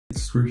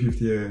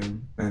3:50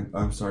 AM and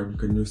I'm starting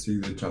a new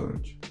 6-day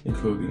challenge,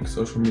 including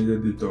social media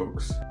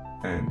detox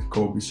and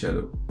Kobe's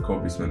shadow,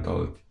 Kobe's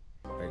mentality.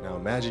 Right now,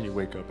 imagine you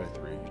wake up at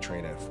 3, you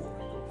train at 4,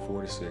 you go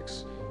 4 to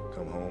 6,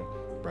 come home,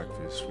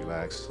 breakfast,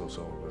 relax, blah,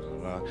 blah,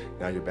 blah.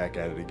 Now you're back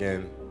at it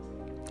again,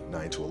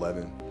 9 to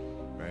 11,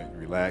 right? You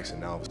relax, and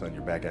now all of a sudden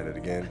you're back at it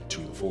again,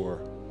 2 to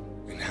 4,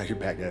 and now you're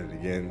back at it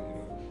again,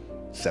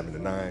 7 to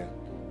 9.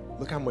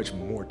 Look how much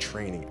more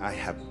training I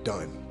have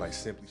done by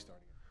simply starting.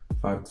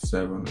 5 to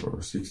 7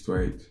 or 6 to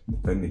 8,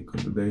 depending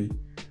on the day.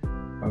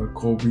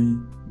 Kobe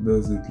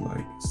does it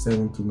like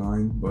 7 to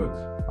 9, but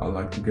I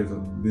like to get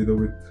a little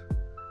bit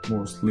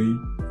more sleep.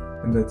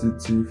 And that's it,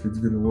 see if it's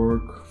gonna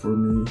work for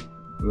me.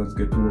 Let's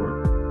get to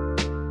work.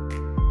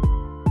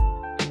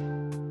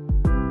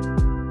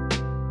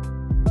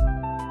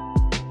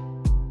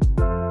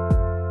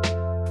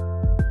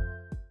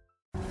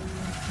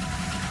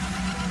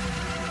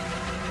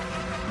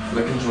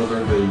 Leg and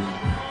shoulder day,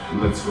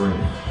 let's run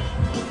it.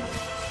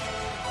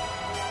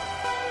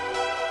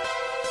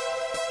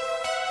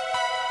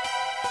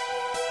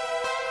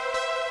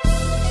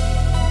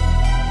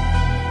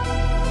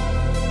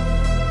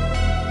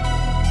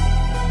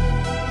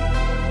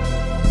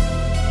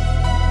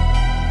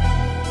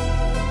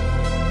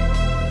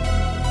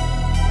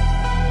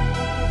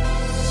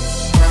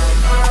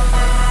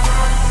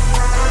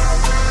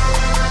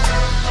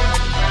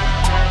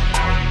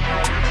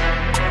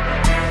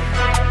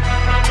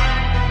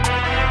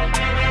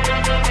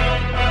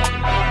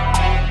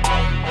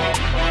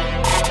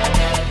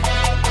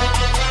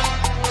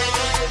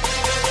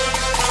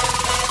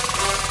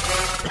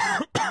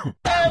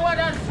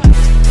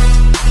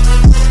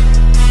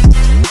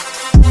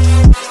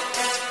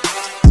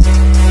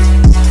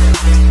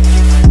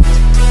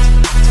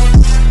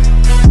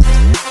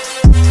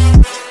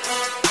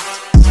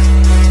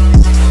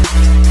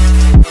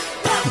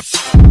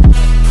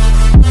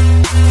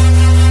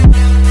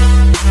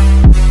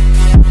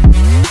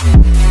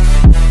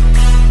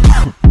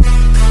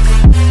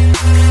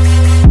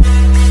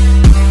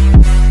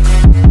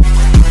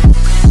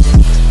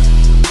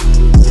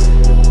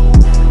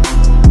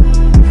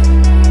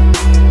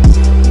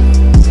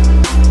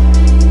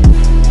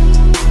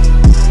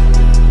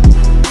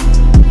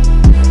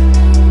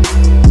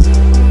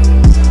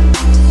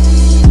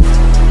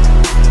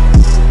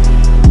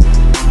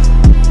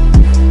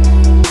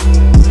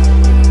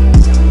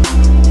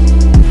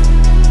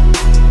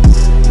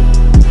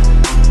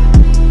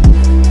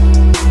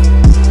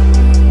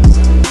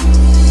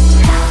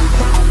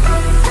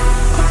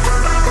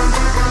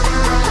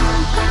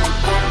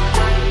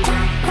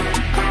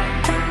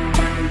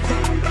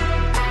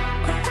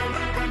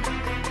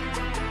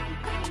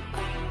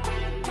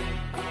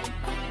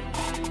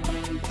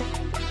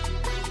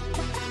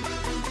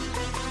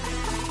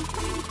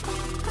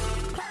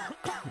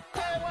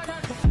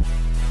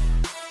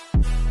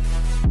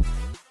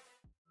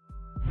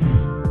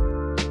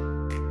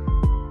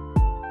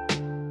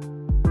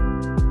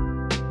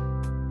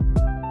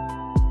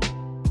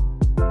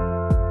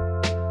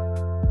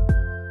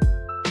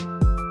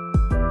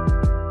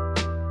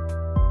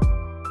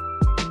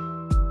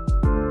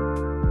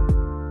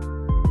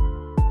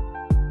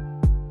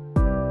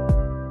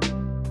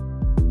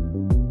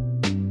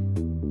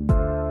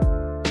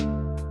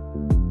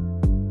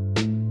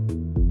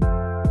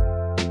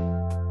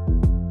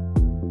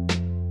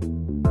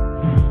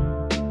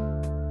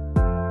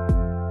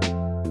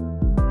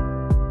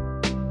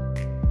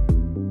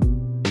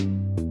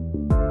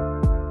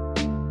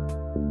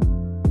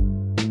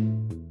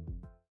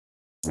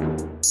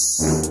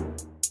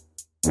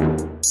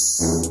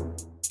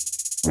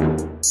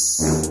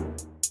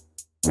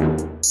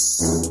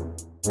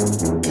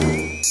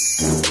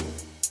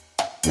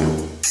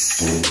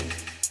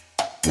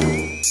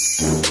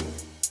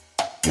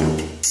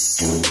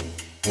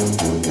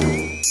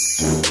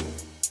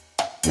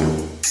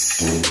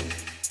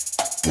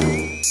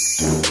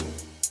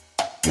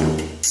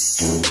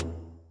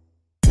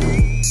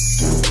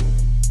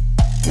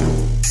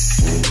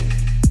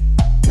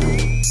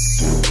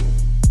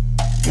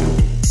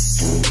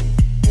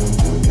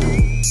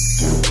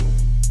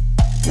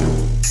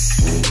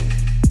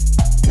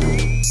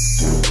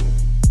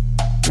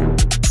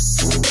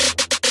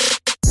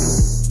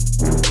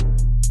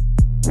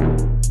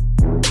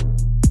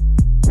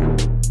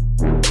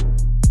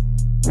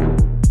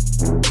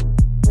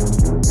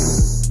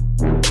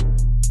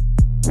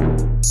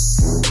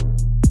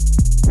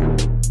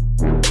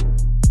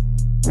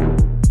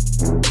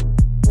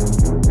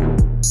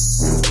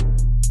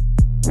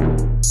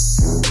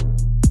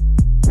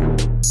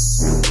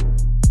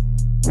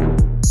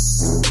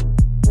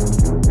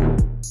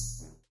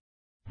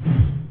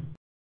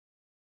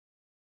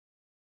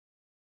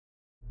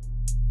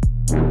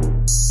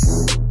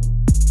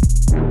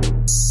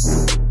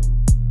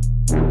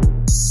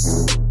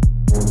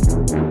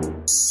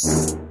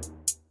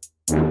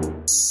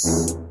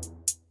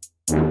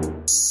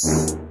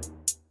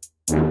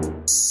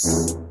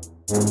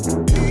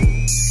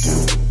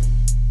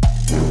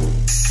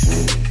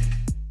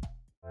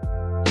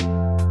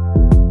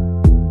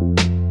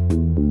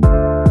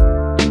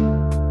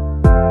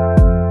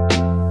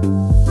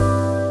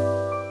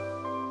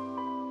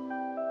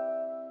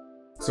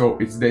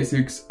 it's day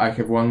 6, I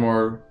have one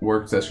more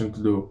work session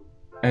to do.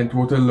 And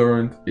what I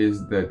learned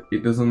is that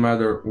it doesn't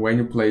matter when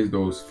you place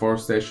those 4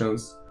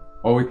 sessions,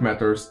 all it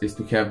matters is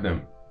to have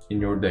them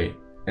in your day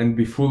and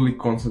be fully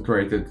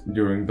concentrated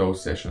during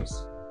those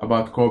sessions.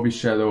 About Kobe's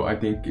shadow, I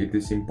think it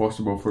is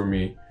impossible for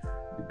me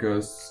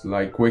because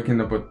like waking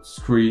up at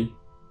 3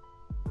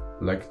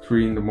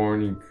 in the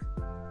morning,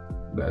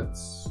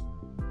 that's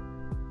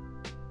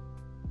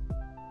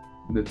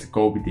a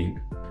Kobe thing.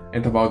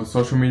 And about the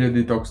social media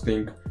detox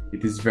thing,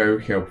 it is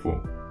very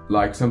helpful.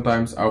 Like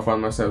sometimes I'll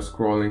find myself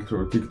scrolling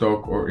through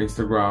TikTok or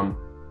Instagram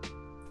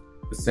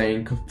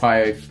saying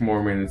 5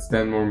 more minutes,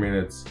 10 more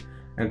minutes,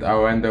 and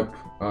I'll end up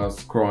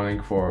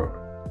scrolling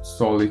for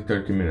solid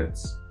 30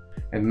 minutes.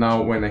 And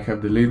now when I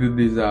have deleted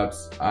these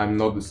apps, I'm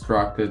not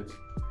distracted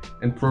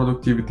and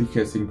productivity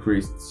has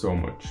increased so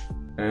much.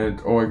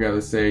 And all I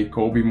gotta say,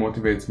 Kobe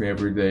motivates me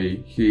every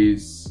day.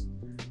 He's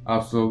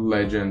absolute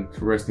legend,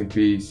 rest in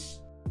peace.